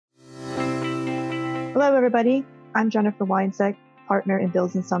Hello, everybody. I'm Jennifer Wioncek, partner in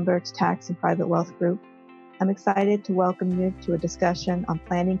Bilzin Sumberg's Tax and Private Wealth Group. I'm excited to welcome you to a discussion on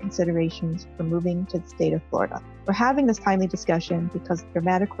planning considerations for moving to the state of Florida. We're having this timely discussion because of the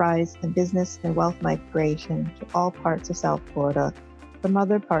dramatic rise in business and wealth migration to all parts of South Florida from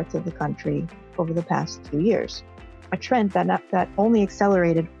other parts of the country over the past 2 years. A trend that only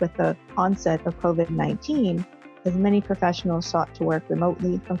accelerated with the onset of COVID-19 as many professionals sought to work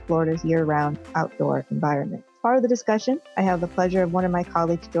remotely from Florida's year-round outdoor environment. As part of the discussion, I have the pleasure of one of my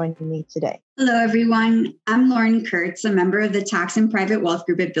colleagues joining me today. Hello, everyone. I'm Lauren Kurtz, a member of the Tax and Private Wealth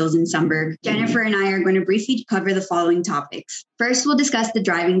Group at Bilzin Sumberg. Jennifer and I are going to briefly cover the following topics. First, we'll discuss the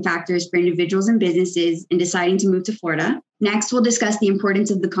driving factors for individuals and businesses in deciding to move to Florida. Next, we'll discuss the importance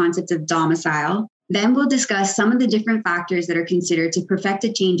of the concept of domicile. Then we'll discuss some of the different factors that are considered to perfect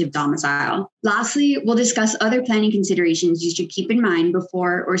a change of domicile. Lastly, we'll discuss other planning considerations you should keep in mind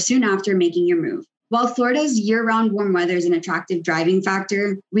before or soon after making your move. While Florida's year-round warm weather is an attractive driving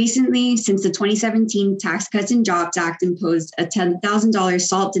factor, recently, since the 2017 Tax Cuts and Jobs Act imposed a $10,000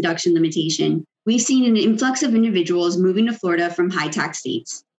 SALT deduction limitation, we've seen an influx of individuals moving to Florida from high-tax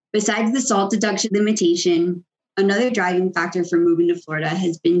states. Besides the SALT deduction limitation, another driving factor for moving to Florida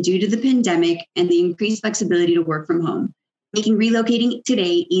has been due to the pandemic and the increased flexibility to work from home, making relocating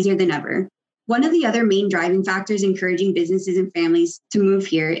today easier than ever. One of the other main driving factors encouraging businesses and families to move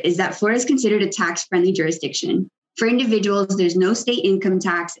here is that Florida is considered a tax-friendly jurisdiction. For individuals, there's no state income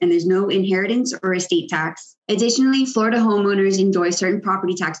tax and there's no inheritance or estate tax. Additionally, Florida homeowners enjoy certain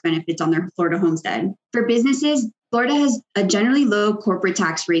property tax benefits on their Florida homestead. For businesses, Florida has a generally low corporate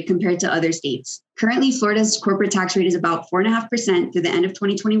tax rate compared to other states. Currently, Florida's corporate tax rate is about 4.5% through the end of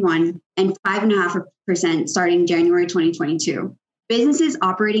 2021 and 5.5% starting January 2022. Businesses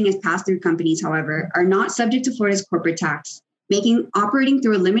operating as pass-through companies, however, are not subject to Florida's corporate tax, making operating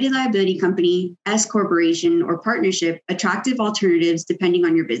through a limited liability company, S corporation, or partnership attractive alternatives depending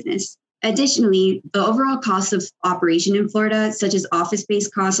on your business. Additionally, the overall costs of operation in Florida, such as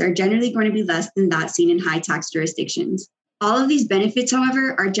office-based costs, are generally going to be less than that seen in high-tax jurisdictions. All of these benefits,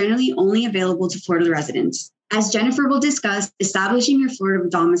 however, are generally only available to Florida residents. As Jennifer will discuss, establishing your Florida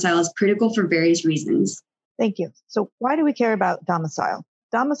domicile is critical for various reasons. Thank you. So why do we care about domicile?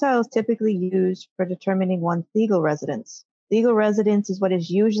 Domicile is typically used for determining one's legal residence. Legal residence is what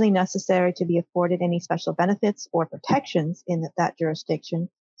is usually necessary to be afforded any special benefits or protections in that jurisdiction,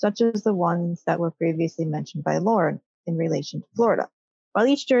 such as the ones that were previously mentioned by Lauren in relation to Florida. While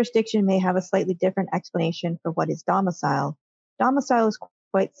each jurisdiction may have a slightly different explanation for what is domicile, domicile is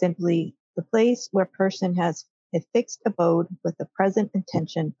quite simply the place where a person has a fixed abode with the present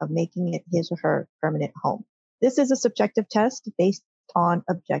intention of making it his or her permanent home. This is a subjective test based on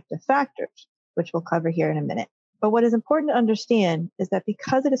objective factors, which we'll cover here in a minute. But what is important to understand is that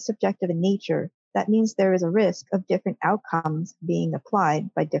because it is subjective in nature, that means there is a risk of different outcomes being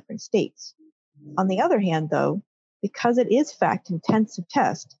applied by different states. On the other hand, though, because it is fact-intensive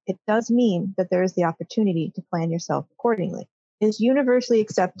test, it does mean that there is the opportunity to plan yourself accordingly. It is universally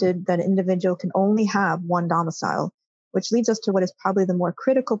accepted that an individual can only have one domicile, which leads us to what is probably the more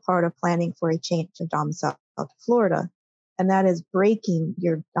critical part of planning for a change of domicile to Florida, and that is breaking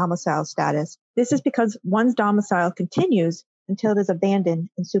your domicile status. This is because one's domicile continues until it is abandoned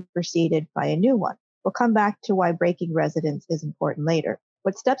and superseded by a new one. We'll come back to why breaking residence is important later.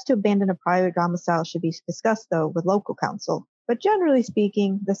 What steps to abandon a prior domicile should be discussed, though, with local counsel. But generally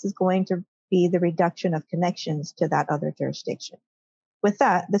speaking, this is going to be the reduction of connections to that other jurisdiction. With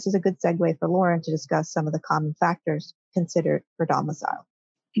that, this is a good segue for Lauren to discuss some of the common factors considered for domicile.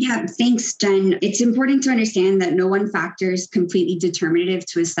 Yeah, thanks, Jen. It's important to understand that no one factor is completely determinative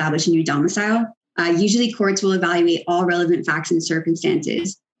to establish a new domicile. Usually, courts will evaluate all relevant facts and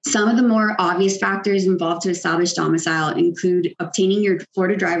circumstances. Some of the more obvious factors involved to establish domicile include obtaining your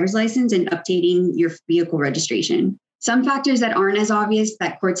Florida driver's license and updating your vehicle registration. Some factors that aren't as obvious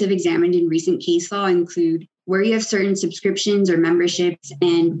that courts have examined in recent case law include where you have certain subscriptions or memberships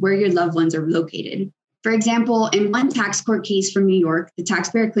and where your loved ones are located. For example, in one tax court case from New York, the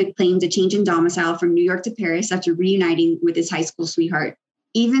taxpayer claimed a change in domicile from New York to Paris after reuniting with his high school sweetheart.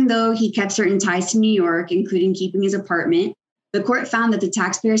 Even though he kept certain ties to New York, including keeping his apartment, the court found that the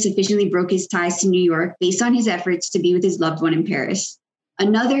taxpayer sufficiently broke his ties to New York based on his efforts to be with his loved one in Paris.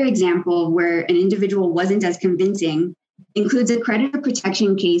 Another example where an individual wasn't as convincing includes a creditor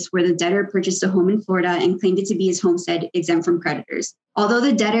protection case where the debtor purchased a home in Florida and claimed it to be his homestead exempt from creditors. Although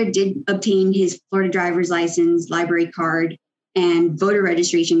the debtor did obtain his Florida driver's license, library card, and voter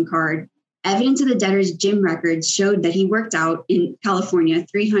registration card, evidence of the debtor's gym records showed that he worked out in California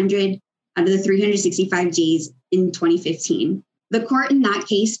 300 out of the 365 days in 2015. The court in that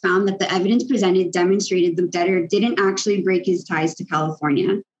case found that the evidence presented demonstrated the debtor didn't actually break his ties to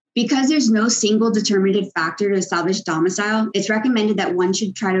California. Because there's no single determinative factor to establish domicile, it's recommended that one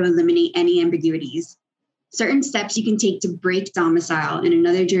should try to eliminate any ambiguities. Certain steps you can take to break domicile in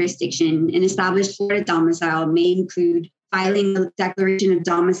another jurisdiction and establish Florida domicile may include filing a declaration of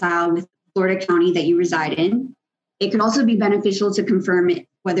domicile with Florida county that you reside in. It could also be beneficial to confirm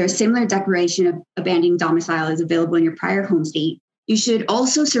whether a similar declaration of abandoning domicile is available in your prior home state. You should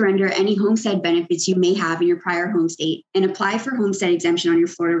also surrender any homestead benefits you may have in your prior home state and apply for homestead exemption on your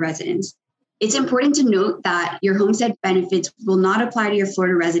Florida residence. It's important to note that your homestead benefits will not apply to your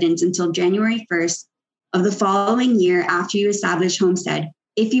Florida residence until January 1st of the following year after you establish homestead,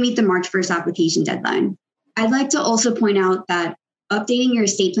 if you meet the March 1st application deadline. I'd like to also point out that updating your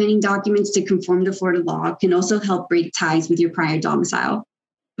estate planning documents to conform to Florida law can also help break ties with your prior domicile.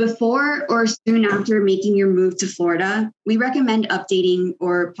 Before or soon after making your move to Florida, we recommend updating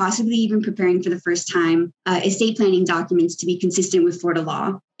or possibly even preparing for the first time estate planning documents to be consistent with Florida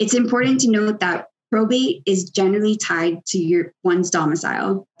law. It's important to note that probate is generally tied to one's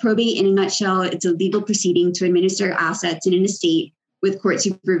domicile. Probate, in a nutshell, it's a legal proceeding to administer assets in an estate with court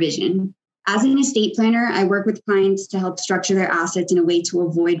supervision. As an estate planner, I work with clients to help structure their assets in a way to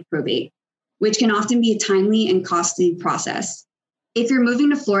avoid probate, which can often be a timely and costly process. If you're moving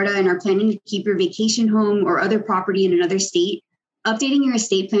to Florida and are planning to keep your vacation home or other property in another state, updating your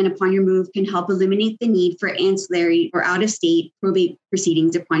estate plan upon your move can help eliminate the need for ancillary or out-of-state probate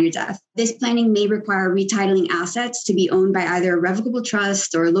proceedings upon your death. This planning may require retitling assets to be owned by either a revocable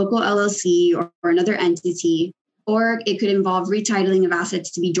trust or a local LLC or another entity, or it could involve retitling of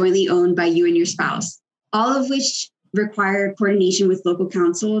assets to be jointly owned by you and your spouse, all of which require coordination with local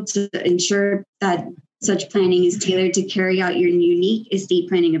counsel to ensure that such planning is tailored to carry out your unique estate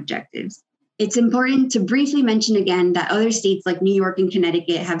planning objectives. It's important to briefly mention again that other states like New York and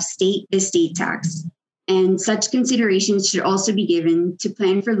Connecticut have state estate tax, and such considerations should also be given to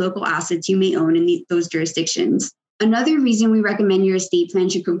plan for local assets you may own in those jurisdictions. Another reason we recommend your estate plan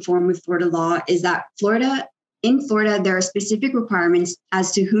should conform with Florida law is that in Florida, there are specific requirements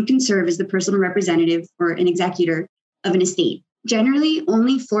as to who can serve as the personal representative or an executor of an estate. Generally,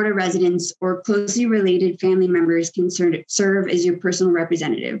 only Florida residents or closely related family members can serve as your personal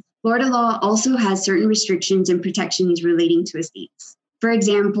representative. Florida law also has certain restrictions and protections relating to estates. For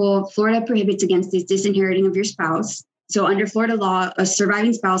example, Florida prohibits against the disinheriting of your spouse. So under Florida law, a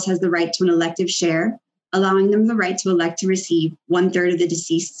surviving spouse has the right to an elective share, allowing them the right to elect to receive 1/3 of the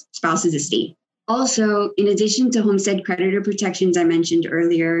deceased spouse's estate. Also, in addition to homestead creditor protections I mentioned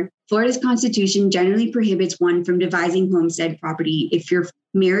earlier, Florida's constitution generally prohibits one from devising homestead property if you're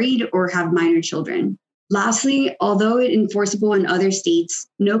married or have minor children. Lastly, although it's enforceable in other states,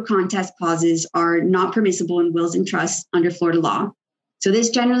 no contest clauses are not permissible in wills and trusts under Florida law. So this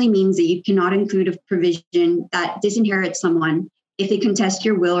generally means that you cannot include a provision that disinherits someone if they contest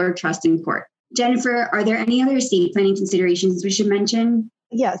your will or trust in court. Jennifer, are there any other estate planning considerations we should mention?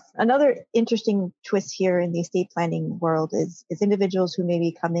 Yes, another interesting twist here in the estate planning world is individuals who may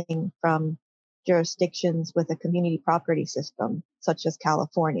be coming from jurisdictions with a community property system, such as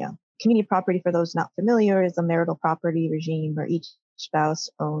California. Community property, for those not familiar, is a marital property regime where each spouse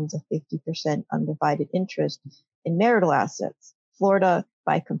owns a 50% undivided interest in marital assets. Florida,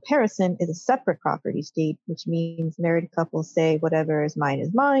 by comparison, is a separate property state, which means married couples say whatever is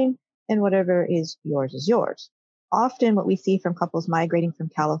mine, and whatever is yours. Often what we see from couples migrating from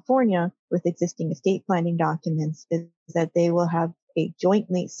California with existing estate planning documents is that they will have a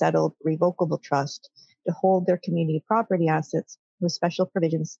jointly settled revocable trust to hold their community property assets with special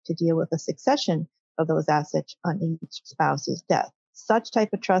provisions to deal with the succession of those assets on each spouse's death. Such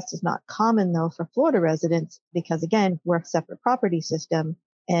type of trust is not common, though, for Florida residents because, again, we're a separate property system,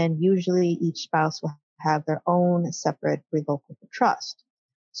 and usually each spouse will have their own separate revocable trust.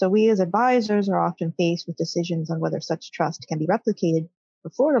 So we as advisors are often faced with decisions on whether such trust can be replicated for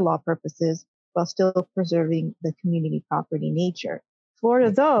Florida law purposes while still preserving the community property nature. Florida,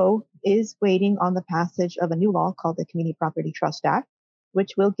 though, is waiting on the passage of a new law called the Community Property Trust Act,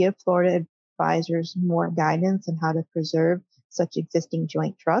 which will give Florida advisors more guidance on how to preserve such existing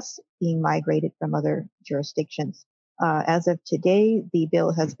joint trusts being migrated from other jurisdictions. As of today, the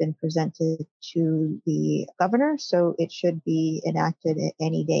bill has been presented to the governor, so it should be enacted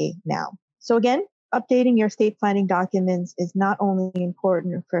any day now. So again, updating your estate planning documents is not only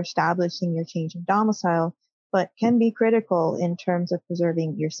important for establishing your change of domicile, but can be critical in terms of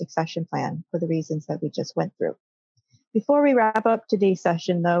preserving your succession plan for the reasons that we just went through. Before we wrap up today's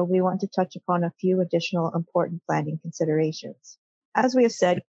session, though, we want to touch upon a few additional important planning considerations. As we have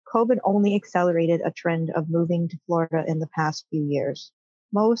said, COVID only accelerated a trend of moving to Florida in the past few years.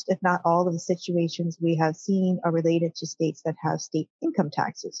 Most, if not all, of the situations we have seen are related to states that have state income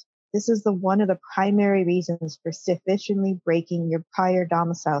taxes. This is one of the primary reasons for sufficiently breaking your prior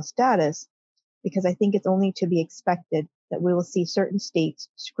domicile status, because I think it's only to be expected that we will see certain states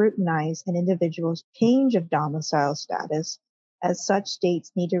scrutinize an individual's change of domicile status, as such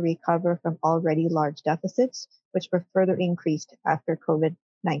states need to recover from already large deficits, which were further increased after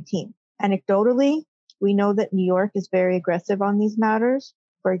COVID-19. Anecdotally, we know that New York is very aggressive on these matters.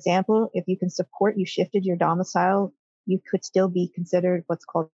 For example, if you can support you shifted your domicile, you could still be considered what's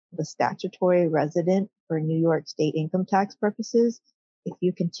called the statutory resident for New York state income tax purposes if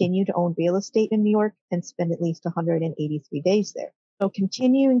you continue to own real estate in New York and spend at least 183 days there. So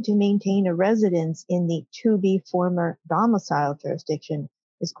continuing to maintain a residence in the to-be former domicile jurisdiction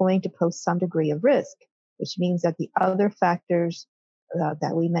is going to pose some degree of risk, which means that the other factors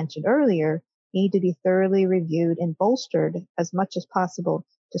that we mentioned earlier need to be thoroughly reviewed and bolstered as much as possible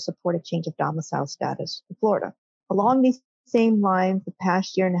to support a change of domicile status to Florida. Along these same lines, the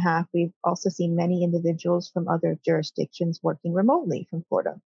past year and a half, we've also seen many individuals from other jurisdictions working remotely from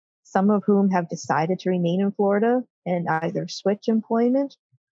Florida, some of whom have decided to remain in Florida and either switch employment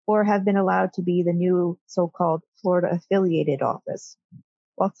or have been allowed to be the new so-called Florida affiliated office.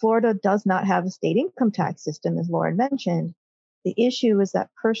 While Florida does not have a state income tax system, as Lauren mentioned, the issue is that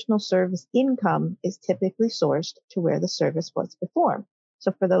personal service income is typically sourced to where the service was performed.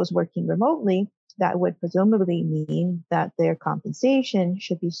 So for those working remotely, that would presumably mean that their compensation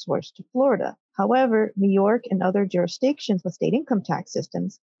should be sourced to Florida. However, New York and other jurisdictions with state income tax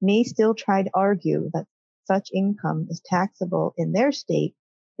systems may still try to argue that such income is taxable in their state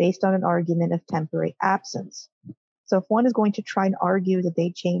based on an argument of temporary absence. So if one is going to try and argue that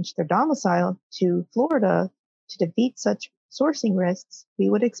they changed their domicile to Florida to defeat such sourcing risks, we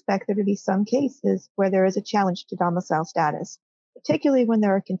would expect there to be some cases where there is a challenge to domicile status, particularly when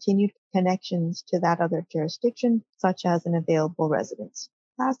there are continued connections to that other jurisdiction, such as an available residence.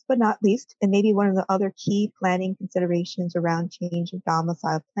 Last but not least, and maybe one of the other key planning considerations around change of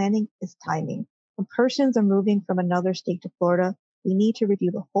domicile planning is timing. When persons are moving from another state to Florida, we need to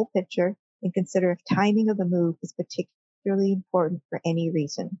review the whole picture and consider if timing of the move is particularly important for any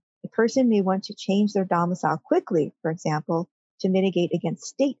reason. The person may want to change their domicile quickly, for example, to mitigate against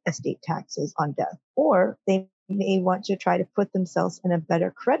state estate taxes on death, or they may want to try to put themselves in a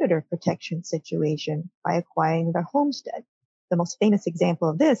better creditor protection situation by acquiring their homestead. The most famous example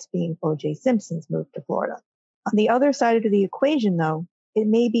of this being O.J. Simpson's move to Florida. On the other side of the equation, though, it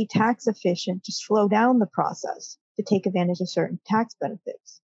may be tax efficient to slow down the process to take advantage of certain tax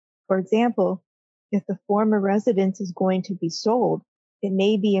benefits. For example, if the former residence is going to be sold, it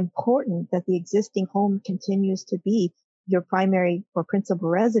may be important that the existing home continues to be your primary or principal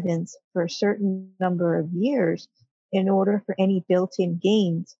residence for a certain number of years in order for any built-in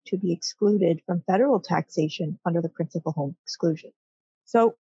gains to be excluded from federal taxation under the principal home exclusion.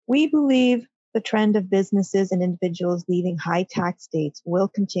 So we believe the trend of businesses and individuals leaving high tax states will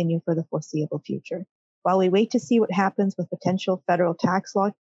continue for the foreseeable future. While we wait to see what happens with potential federal tax law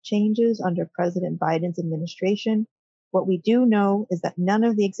changes under President Biden's administration, what we do know is that none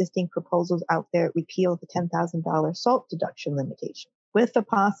of the existing proposals out there repeal the $10,000 SALT deduction limitation, with the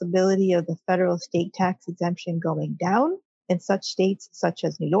possibility of the federal state tax exemption going down in such states such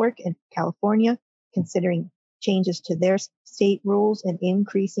as New York and California, considering changes to their state rules and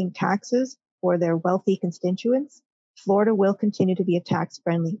increasing taxes for their wealthy constituents. Florida will continue to be a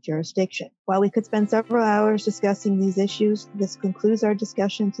tax-friendly jurisdiction. While we could spend several hours discussing these issues, this concludes our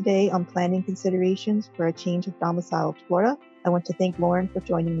discussion today on planning considerations for a change of domicile to Florida. I want to thank Lauren for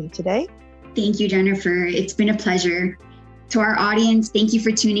joining me today. Thank you, Jennifer. It's been a pleasure. To our audience, thank you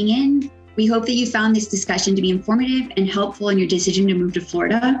for tuning in. We hope that you found this discussion to be informative and helpful in your decision to move to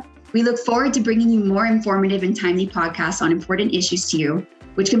Florida. We look forward to bringing you more informative and timely podcasts on important issues to you,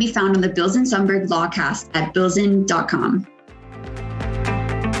 which can be found on the Bilzin Sumberg Lawcast at bilzin.com.